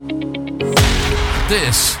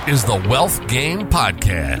This is the Wealth Game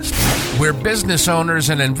Podcast, where business owners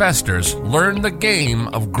and investors learn the game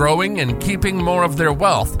of growing and keeping more of their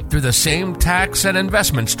wealth through the same tax and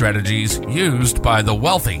investment strategies used by the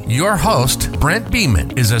wealthy. Your host, Brent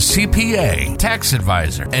Beeman, is a CPA, tax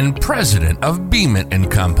advisor, and president of Beeman &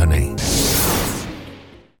 Company.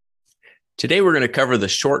 Today, we're going to cover the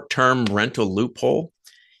short-term rental loophole,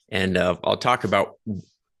 and I'll talk about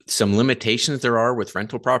some limitations there are with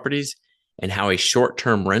rental properties and how a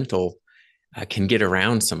short-term rental can get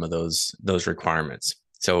around some of those requirements.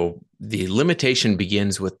 So the limitation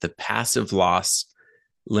begins with the passive loss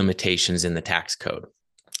limitations in the tax code.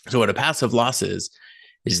 So what a passive loss is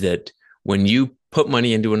that when you put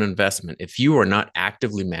money into an investment, if you are not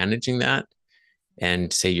actively managing that,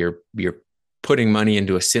 and say you're putting money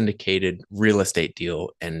into a syndicated real estate deal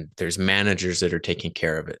and there's managers that are taking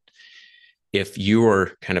care of it, if you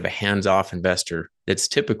are kind of a hands-off investor, that's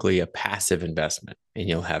typically a passive investment, and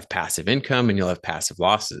you'll have passive income and you'll have passive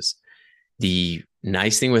losses. The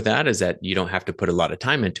nice thing with that is that you don't have to put a lot of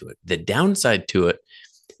time into it. The downside to it,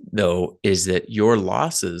 though, is that your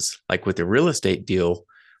losses, like with the real estate deal,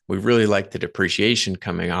 we really like the depreciation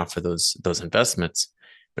coming off of those investments.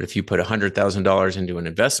 But if you put $100,000 into an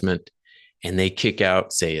investment and they kick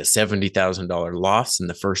out, say, a $70,000 loss in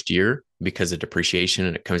the first year because of depreciation,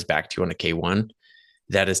 and it comes back to you on a K1,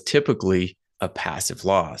 that is typically a passive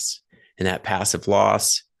loss. And that passive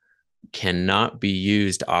loss cannot be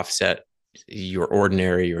used to offset your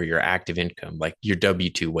ordinary or your active income, like your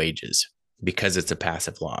W-2 wages, because it's a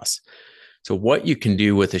passive loss. So what you can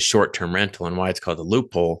do with a short-term rental, and why it's called a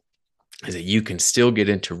loophole, is that you can still get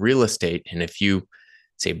into real estate. And if you,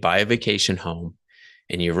 say, buy a vacation home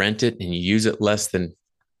and you rent it and you use it less than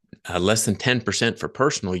 10% for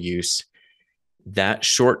personal use, that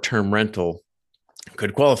short-term rental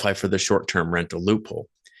could qualify for the short-term rental loophole.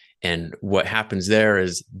 And what happens there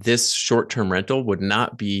is this short-term rental would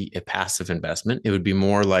not be a passive investment. It would be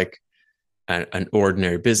more like an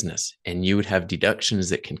ordinary business. And you would have deductions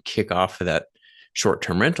that can kick off of that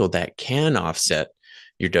short-term rental that can offset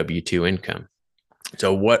your W-2 income.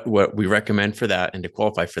 So what we recommend for that, and to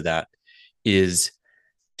qualify for that, is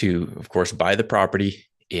to, of course, buy the property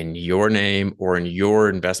in your name or in your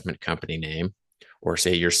investment company name, or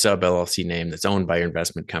say your sub LLC name that's owned by your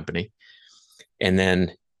investment company. And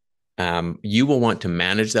then you will want to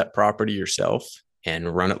manage that property yourself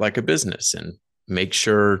and run it like a business, and make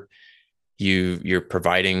sure you're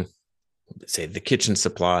providing, say, the kitchen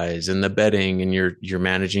supplies and the bedding, and you're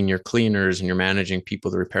managing your cleaners, and you're managing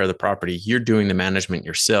people to repair the property. You're doing the management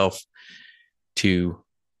yourself to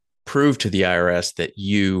prove to the IRS that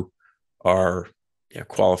you are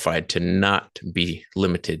qualified to not be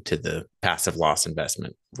limited to the passive loss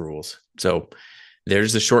investment rules. So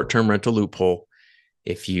there's the short-term rental loophole.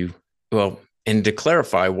 And to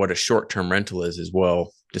clarify what a short-term rental is as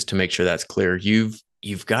well, just to make sure that's clear, you've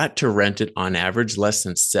got to rent it on average less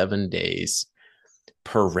than 7 days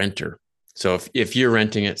per renter. So if you're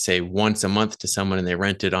renting it, say, once a month to someone and they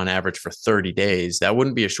rent it on average for 30 days, that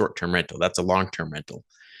wouldn't be a short-term rental. That's a long-term rental.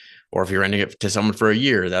 Or if you're renting it to someone for a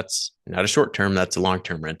year, that's not a short-term, that's a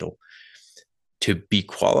long-term rental. To be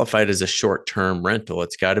qualified as a short-term rental,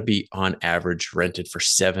 it's got to be on average rented for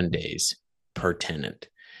 7 days per tenant.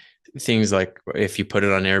 Things like if you put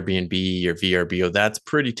it on Airbnb or VRBO, that's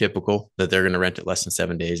pretty typical that they're going to rent it less than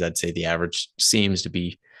 7 days. I'd say the average seems to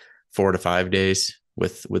be 4 to 5 days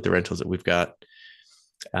with the rentals that we've got.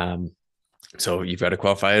 So you've got to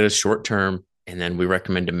qualify it as short-term, and then we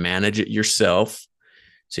recommend to manage it yourself,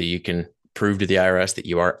 so you can prove to the IRS that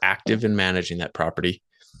you are active in managing that property.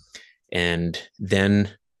 And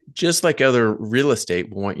then, just like other real estate,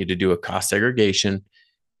 we want you to do a cost segregation,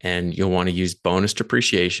 and you'll want to use bonus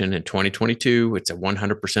depreciation. In 2022, it's a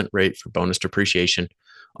 100% rate for bonus depreciation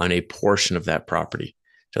on a portion of that property.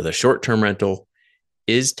 So the short-term rental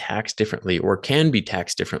is taxed differently, or can be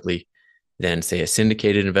taxed differently than, say, a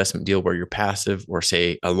syndicated investment deal where you're passive, or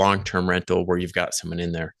say a long-term rental where you've got someone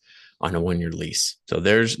in there on a 1-year lease. So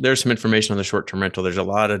there's some information on the short-term rental. There's a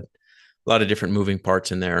lot of different moving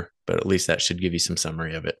parts in there, but at least that should give you some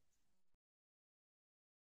summary of it.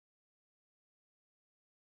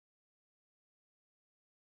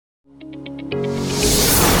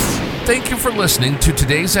 Thank you for listening to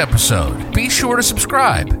today's episode. Be sure to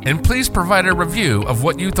subscribe, and please provide a review of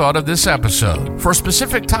what you thought of this episode. For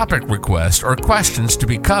specific topic requests or questions to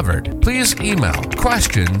be covered, please email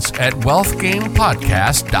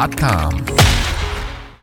questions@wealthgamepodcast.com.